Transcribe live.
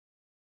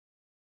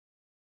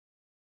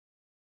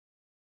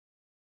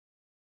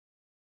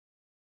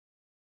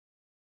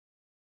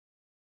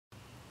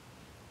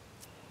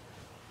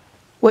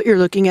What you're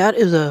looking at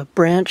is a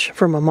branch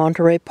from a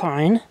Monterey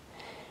pine,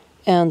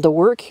 and the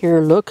work here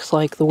looks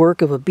like the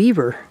work of a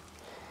beaver,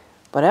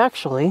 but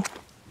actually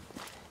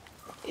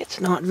it's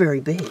not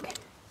very big.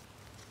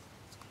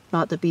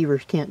 Not that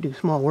beavers can't do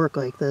small work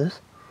like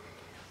this,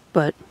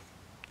 but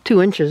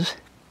 2 inches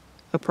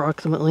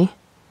approximately.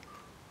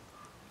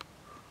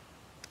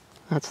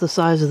 That's the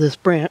size of this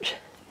branch,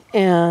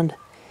 and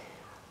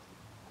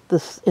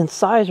the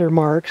incisor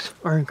marks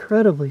are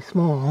incredibly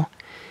small.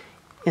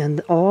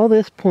 And all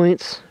this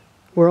points,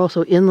 we're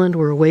also inland,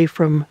 we're away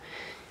from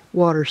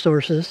water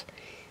sources.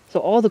 So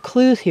all the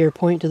clues here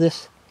point to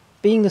this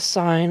being the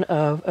sign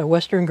of a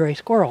western gray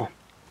squirrel.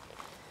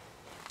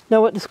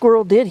 Now what the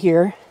squirrel did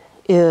here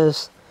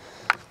is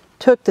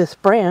took this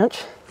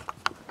branch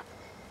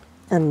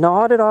and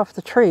gnawed it off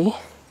the tree.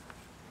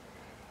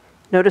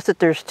 Notice that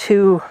there's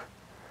 2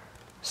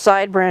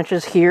 side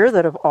branches here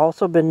that have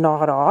also been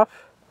gnawed off.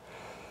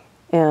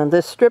 And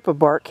this strip of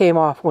bark came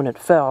off when it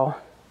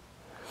fell.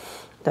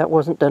 That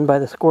wasn't done by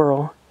the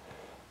squirrel.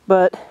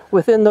 But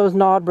within those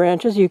gnawed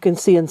branches you can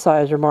see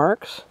incisor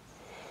marks.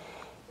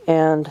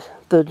 And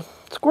the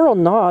squirrel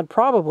gnawed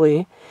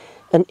probably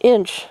 1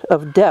 inch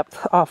of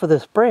depth off of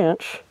this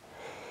branch,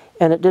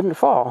 and it didn't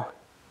fall.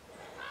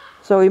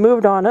 So he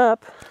moved on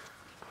up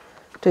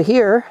to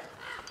here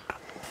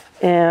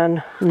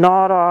and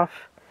gnawed off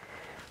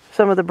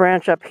some of the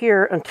branch up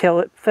here until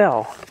it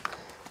fell.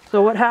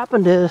 So what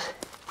happened is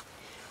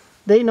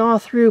they gnaw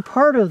through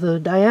part of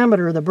the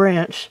diameter of the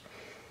branch,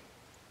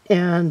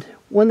 and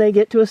when they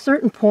get to a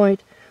certain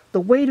point, the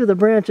weight of the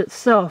branch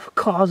itself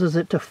causes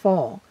it to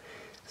fall.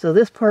 So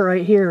this part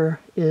right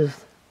here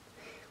is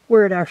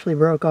where it actually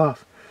broke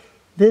off.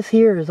 This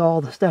here is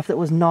all the stuff that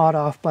was gnawed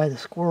off by the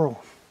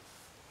squirrel.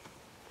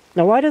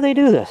 Now why do they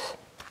do this?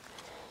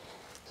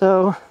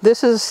 So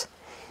this is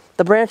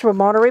the branch of a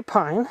Monterey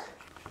pine.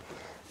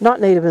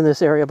 Not native in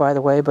this area, by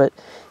the way, but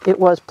it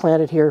was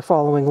planted here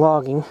following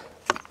logging.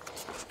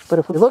 But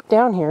if we look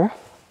down here,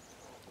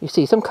 you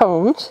see some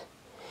cones.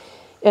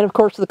 And of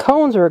course the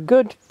cones are a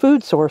good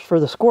food source for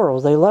the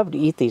squirrels. They love to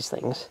eat these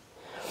things.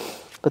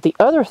 But the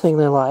other thing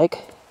they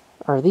like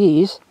are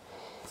these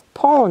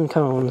pollen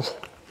cones.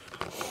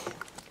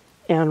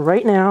 And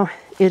right now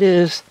it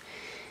is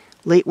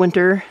late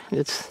winter.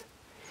 It's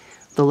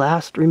the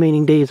last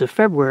remaining days of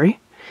February.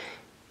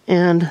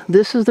 And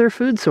this is their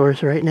food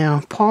source right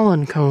now,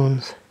 pollen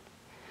cones.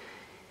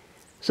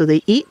 So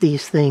they eat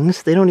these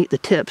things. They don't eat the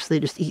tips, they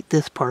just eat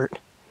this part.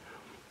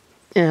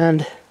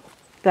 And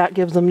that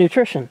gives them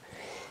nutrition.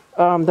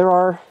 There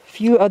are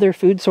few other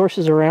food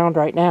sources around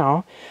right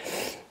now.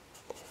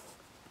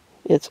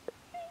 It's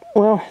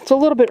a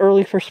little bit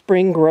early for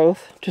spring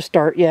growth to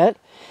start yet.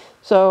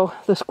 So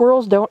the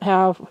squirrels don't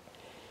have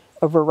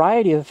a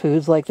variety of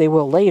foods like they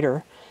will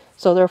later.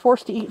 So they're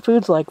forced to eat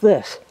foods like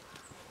this.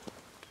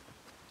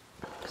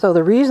 So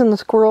the reason the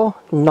squirrel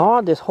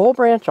gnawed this whole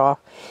branch off,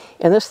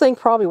 and this thing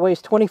probably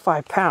weighs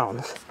 25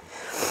 pounds.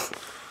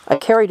 I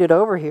carried it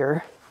over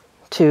here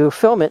to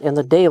film it in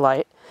the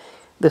daylight.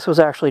 This was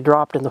actually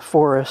dropped in the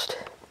forest,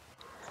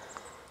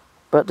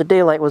 but the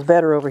daylight was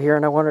better over here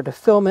and I wanted to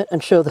film it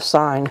and show the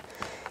sign.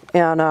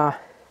 And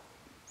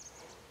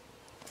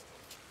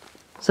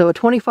so a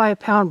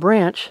 25-pound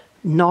branch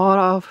gnawed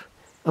off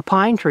a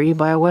pine tree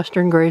by a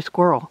western gray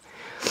squirrel.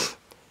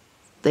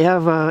 They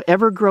have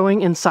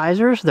ever-growing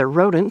incisors. They're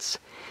rodents,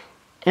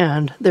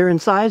 and their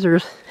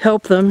incisors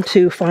help them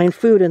to find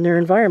food in their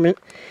environment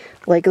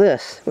like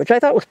this, which I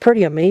thought was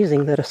pretty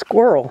amazing that a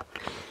squirrel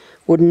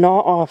would gnaw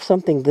off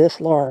something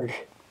this large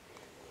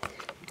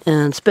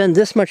and spend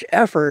this much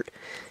effort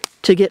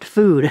to get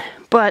food.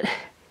 But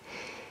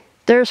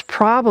there's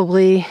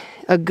probably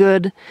a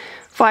good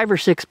 5 or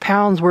 6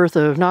 pounds worth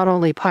of not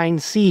only pine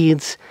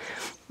seeds,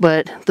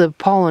 but the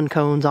pollen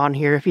cones on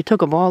here. If you took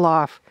them all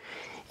off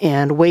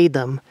and weighed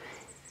them,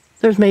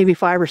 there's maybe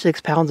 5 or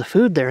 6 pounds of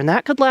food there, and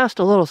that could last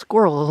a little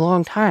squirrel a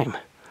long time.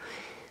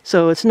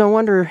 So it's no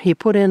wonder he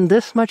put in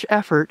this much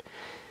effort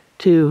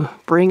to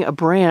bring a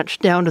branch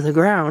down to the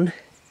ground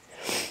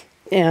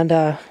and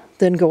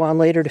then go on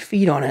later to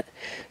feed on it.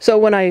 So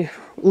when I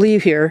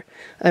leave here,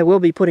 I will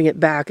be putting it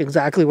back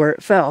exactly where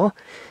it fell,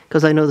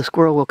 because I know the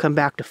squirrel will come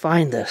back to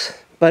find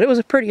this. But it was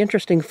a pretty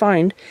interesting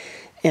find,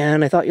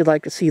 and I thought you'd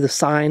like to see the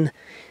sign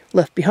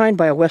left behind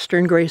by a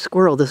western gray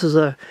squirrel. This is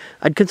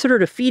I'd consider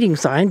it a feeding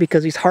sign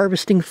because he's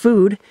harvesting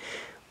food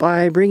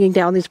by bringing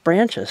down these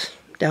branches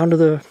down to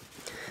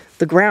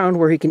the ground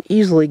where he can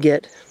easily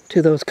get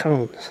to those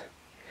cones.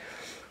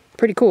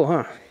 Pretty cool,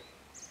 huh?